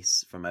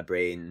space for my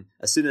brain.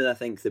 As soon as I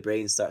think the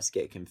brain starts to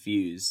get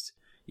confused,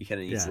 you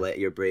kind of need to let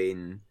your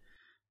brain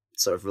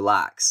sort of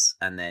relax,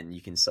 and then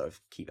you can sort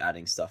of keep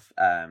adding stuff.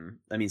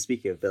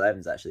 Speaking of Bill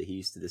Evans, actually, he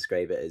used to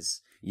describe it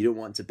as you don't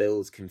want to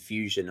build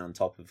confusion on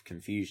top of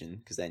confusion,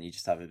 because then you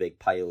just have a big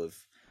pile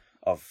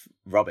of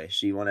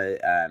rubbish. You want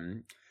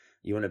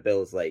to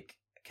build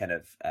kind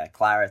of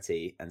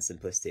clarity and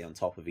simplicity on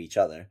top of each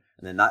other,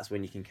 and then that's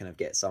when you can kind of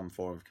get some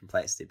form of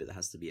complexity, but there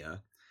has to be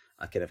a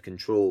kind of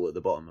control at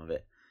the bottom of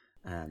it.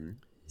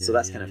 So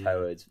that's kind of how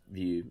I would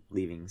view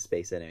leaving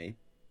space anyway.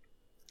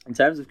 In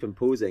terms of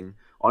composing,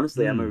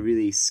 honestly, I'm a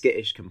really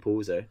skittish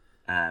composer.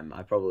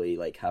 I probably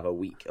have a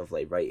week of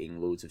writing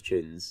loads of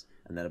tunes,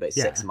 and then about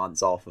 6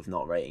 months off of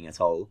not writing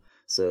at all.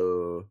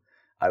 So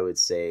I would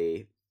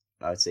say,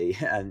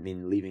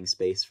 leaving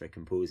space for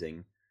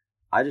composing.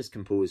 I just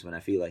compose when I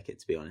feel like it,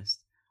 to be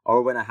honest,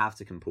 or when I have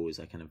to compose.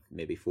 I kind of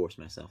maybe force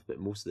myself, but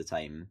most of the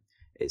time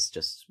it's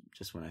just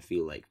when I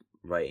feel like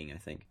writing, I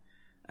think.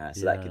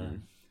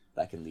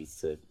 That can lead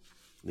to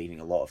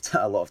leaving a lot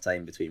of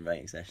time between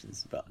writing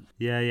sessions. But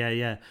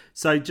yeah.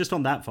 So just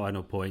on that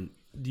final point,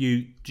 do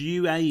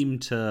you aim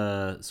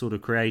to sort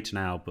of create an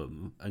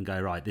album and go,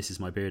 right, this is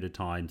my period of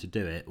time to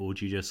do it, or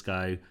do you just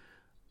go,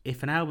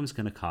 if an album's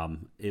going to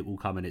come, it will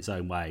come in its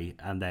own way,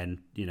 and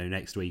then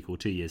next week or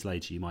 2 years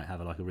later you might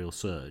have a real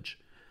surge?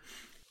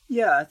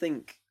 Yeah, I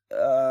think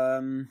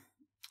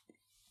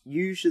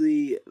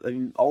usually,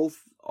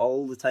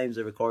 all the times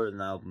I recorded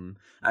an album,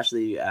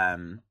 actually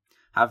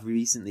have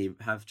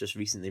just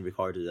recently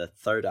recorded a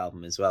third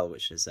album as well,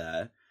 which is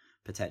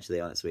potentially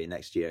on its way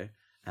next year.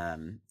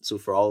 So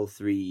for all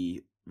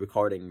 3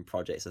 recording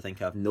projects, I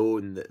think I've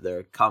known that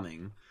they're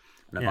coming,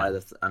 and I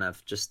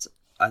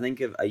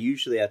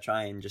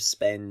try and just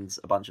spend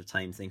a bunch of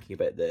time thinking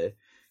about the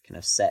kind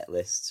of set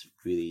list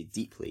really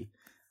deeply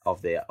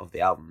of the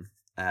album.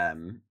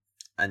 And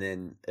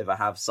then if I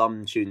have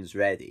some tunes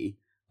ready,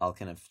 I'll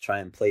kind of try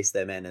and place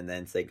them in, and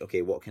then think,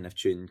 okay, what kind of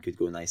tune could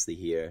go nicely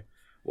here?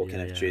 What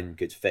kind of tune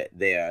could fit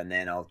there? And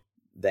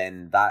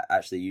then that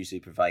actually usually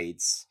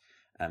provides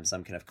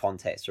some kind of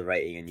context for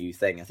writing a new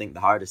thing. I think the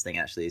hardest thing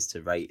actually is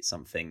to write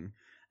something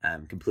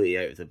completely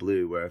out of the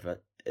blue,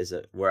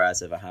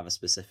 whereas if I have a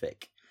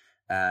specific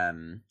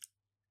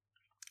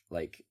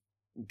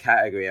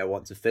category I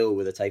want to fill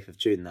with a type of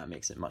tune, that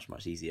makes it much,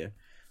 much easier.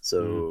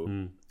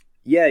 So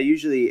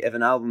usually if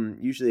an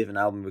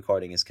album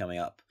recording is coming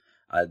up,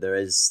 there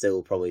is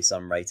still probably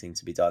some writing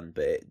to be done,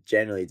 but it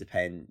generally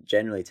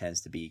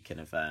tends to be kind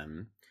of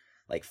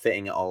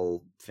fitting it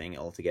all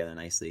together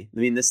nicely. I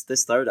mean, this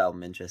third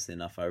album, interestingly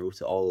enough, I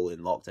wrote it all in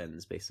lockdown in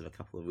the space of a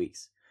couple of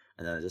weeks,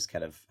 and then I just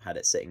kind of had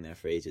it sitting there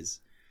for ages.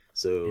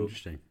 So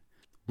interesting.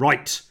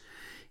 Right.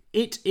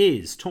 It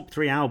is top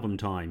 3 album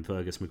time,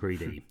 Fergus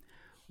McCreadie.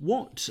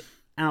 What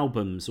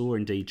albums, or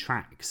indeed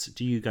tracks,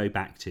 do you go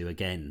back to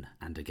again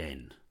and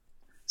again?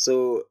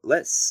 So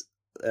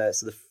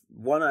the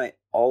one I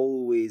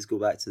always go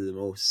back to the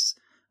most,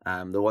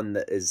 the one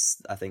that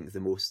is, I think, the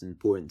most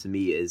important to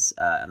me, is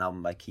an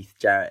album by Keith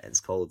Jarrett. It's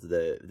called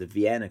the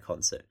Vienna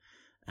Concert,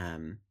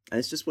 and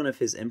it's just one of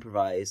his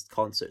improvised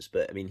concerts.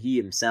 But I mean, he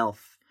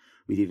himself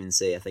would even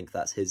say I think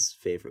that's his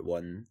favourite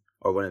one,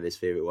 or one of his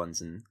favourite ones,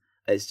 and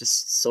it's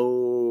just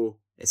so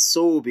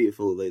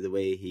beautiful, like the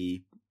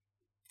way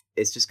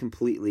it's just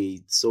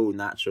completely so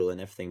natural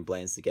and everything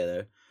blends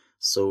together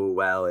so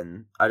well,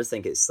 and I just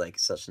think it's like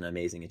such an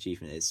amazing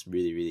achievement. It's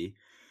really, really,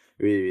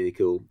 really, really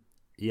cool.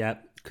 Yeah,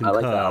 I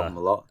like that album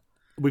a lot.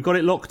 We've got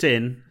it locked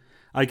in.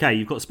 Okay,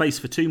 you've got space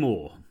for two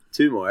more.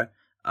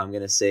 I'm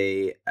going to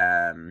say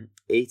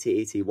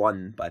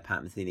 8081 by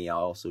Pat Metheny I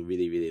also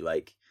really, really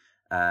like.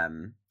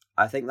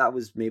 I think that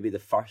was maybe the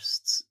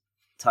first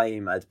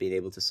time I'd been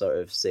able to sort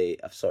of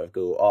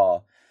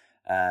go,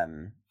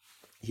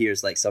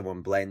 here's like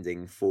someone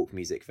blending folk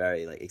music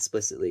very like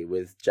explicitly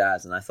with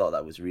jazz, and I thought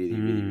that was really,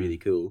 really, really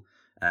cool.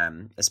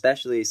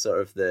 Especially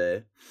sort of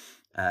the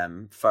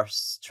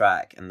first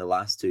track and the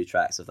last two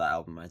tracks of that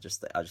album. I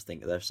just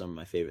think they're some of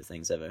my favorite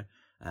things ever.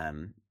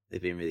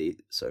 They've been really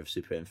sort of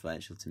super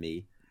influential to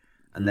me.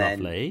 And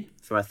Lovely. Then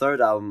for my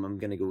third album, I'm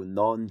going to go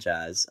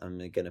non-jazz. I'm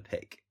going to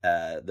pick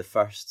the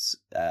first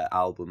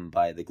album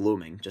by The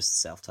Gloaming, just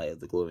self-titled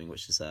The Gloaming,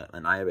 which is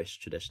an Irish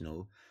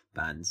traditional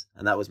band.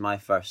 And that was my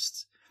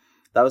first,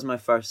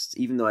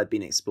 even though I'd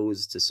been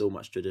exposed to so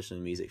much traditional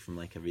music from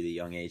like a really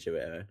young age or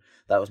whatever,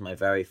 that was my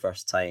very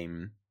first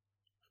time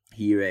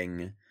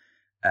hearing,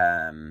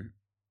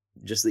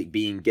 just like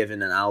being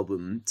given an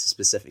album to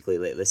specifically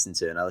like listen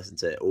to, and I listened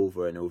to it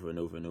over and over and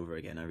over and over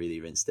again. I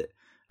really rinsed it.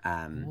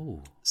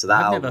 So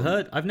that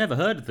I've never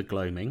heard of The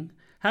Gloaming.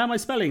 How am I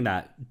spelling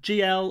that?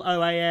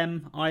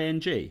 GLOAMING?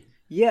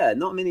 Yeah,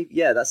 not many.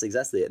 Yeah, that's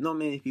exactly it. Not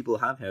many people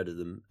have heard of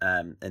them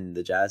in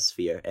the jazz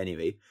sphere.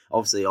 Anyway,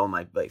 obviously, all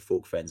my like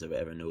folk friends or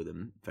whatever know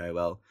them very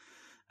well.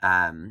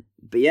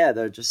 But yeah,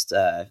 they're just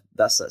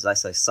that's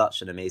like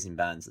such an amazing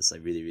band. It's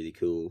like really, really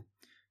cool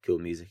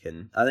music,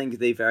 and I think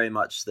they very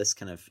much this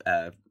kind of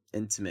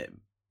intimate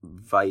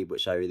vibe,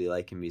 which I really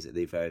like in music.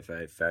 They very,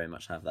 very, very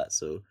much have that.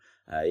 So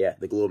yeah,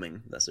 The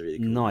Gloaming. That's a really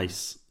cool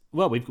nice.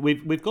 Well,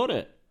 we've got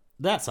it.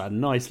 That's a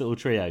nice little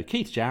trio: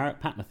 Keith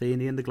Jarrett, Pat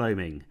Metheny, and The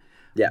Gloaming.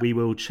 Yeah. We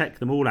will check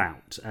them all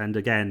out. And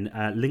again,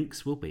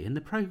 links will be in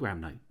the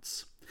programme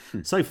notes.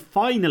 So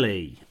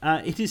finally,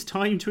 it is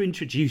time to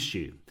introduce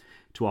you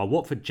to our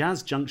Watford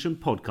Jazz Junction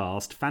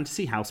podcast,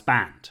 Fantasy House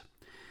Band.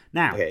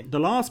 Now, The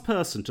last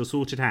person to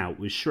sort it out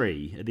was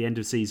Shri at the end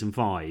of season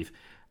 5.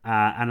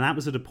 And that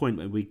was at a point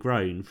when we'd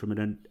grown from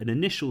an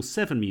initial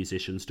 7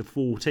 musicians to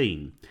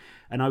 14.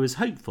 And I was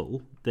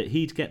hopeful that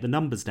he'd get the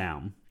numbers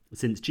down,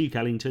 since Duke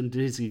Ellington,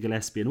 Dizzy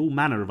Gillespie and all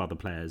manner of other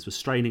players were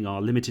straining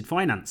our limited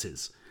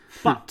finances.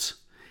 But,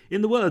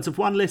 in the words of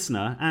one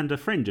listener and a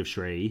friend of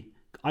Shri,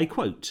 I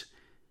quote,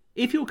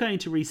 "If you're going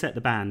to reset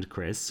the band,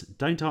 Chris,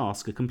 don't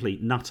ask a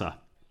complete nutter."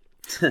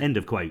 End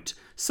of quote.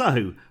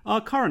 So,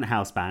 our current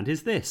house band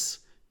is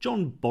this: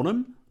 John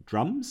Bonham,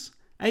 drums,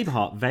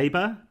 Eberhard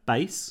Weber,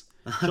 bass,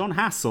 John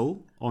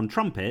Hassel on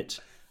trumpet,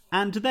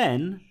 and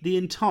then the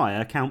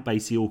entire Count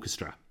Basie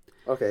Orchestra.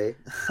 Okay.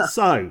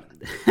 So,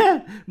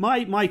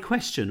 my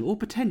question, or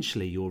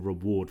potentially your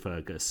reward,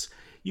 Fergus,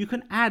 you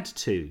can add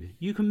to,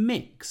 you can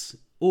mix,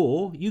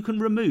 or you can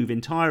remove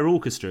entire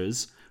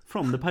orchestras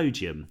from the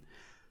podium.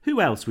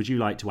 Who else would you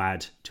like to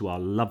add to our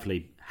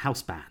lovely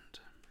house band?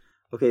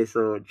 Okay,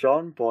 so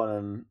John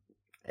Bonham,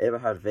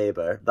 Eberhard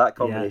Weber, that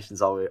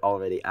combination's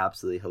already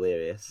absolutely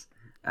hilarious.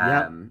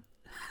 And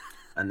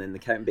then the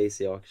Count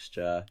Basie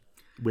Orchestra.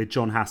 With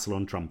John Hassel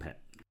on trumpet.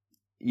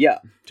 Yeah,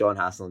 John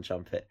Hassel on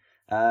trumpet.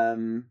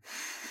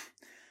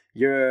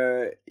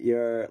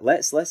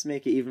 Let's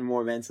make it even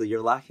more mental.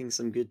 You're lacking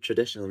some good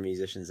traditional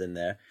musicians in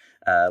there.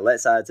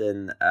 Let's add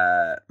in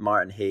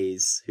Martin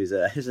Hayes, who's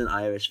an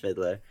Irish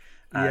fiddler,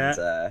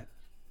 and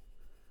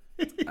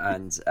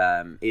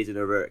Aidan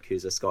O'Rourke,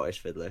 who's a Scottish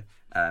fiddler.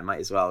 Might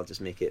as well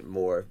just make it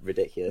more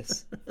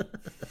ridiculous.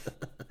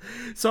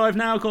 So I've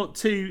now got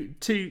two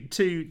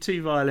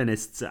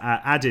violinists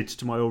added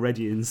to my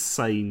already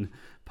insane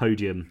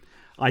podium.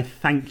 I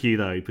thank you,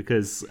 though,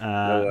 because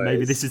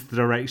maybe this is the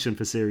direction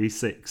for Series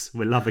 6.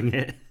 We're loving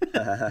it.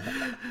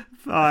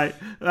 Right.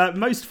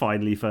 Most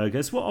finally,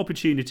 Fergus, what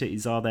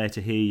opportunities are there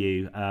to hear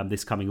you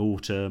this coming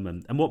autumn,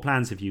 and what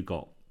plans have you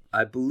got?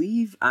 I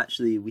believe,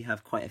 actually, we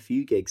have quite a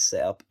few gigs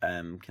set up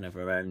kind of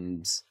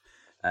around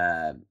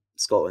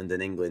Scotland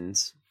and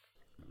England.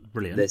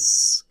 Brilliant.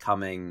 This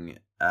coming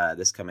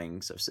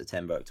sort of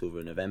September,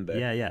 October, November.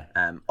 Yeah.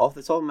 Off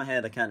the top of my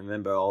head, I can't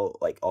remember all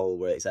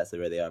exactly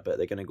where they are, but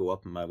they're going to go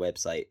up on my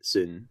website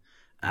soon.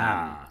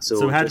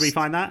 So how do we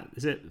find that?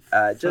 Is it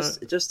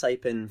just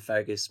type in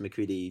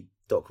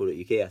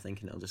fergusmccready.co.uk, I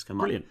think, and it'll just come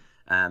Brilliant.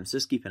 up. So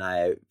just keep an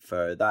eye out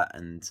for that,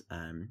 and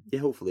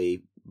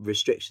hopefully,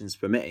 restrictions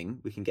permitting,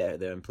 we can get out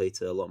there and play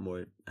to a lot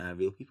more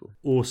real people.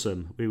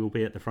 Awesome. We will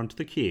be at the front of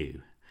the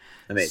queue.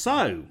 Amazing.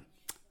 So,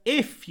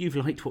 if you've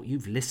liked what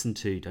you've listened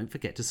to, don't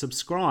forget to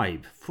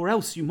subscribe, for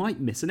else you might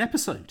miss an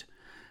episode.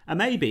 And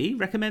maybe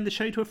recommend the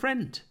show to a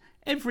friend.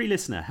 Every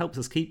listener helps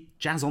us keep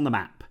jazz on the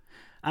map.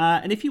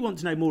 And if you want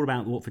to know more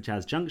about the Watford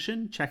Jazz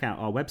Junction, check out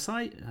our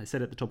website, I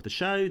said at the top of the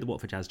show,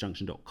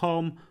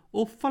 thewatfordjazzjunction.com,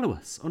 or follow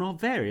us on our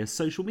various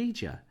social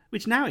media,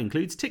 which now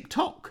includes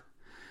TikTok.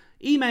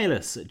 Email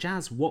us at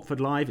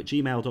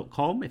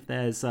jazzwatfordlive@gmail.com if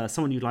there's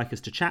someone you'd like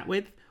us to chat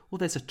with, or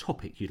there's a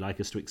topic you'd like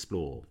us to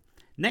explore.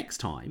 Next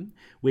time,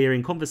 we're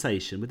in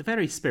conversation with the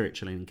very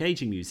spiritual and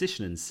engaging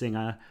musician and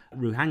singer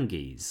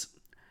Ruhangies.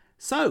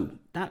 So,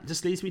 that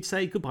just leaves me to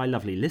say goodbye,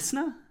 lovely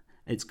listener.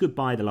 It's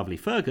goodbye, the lovely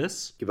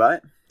Fergus. Goodbye.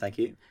 Thank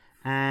you.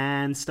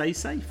 And stay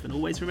safe, and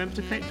always remember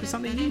to connect with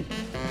something new.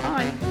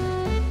 Bye.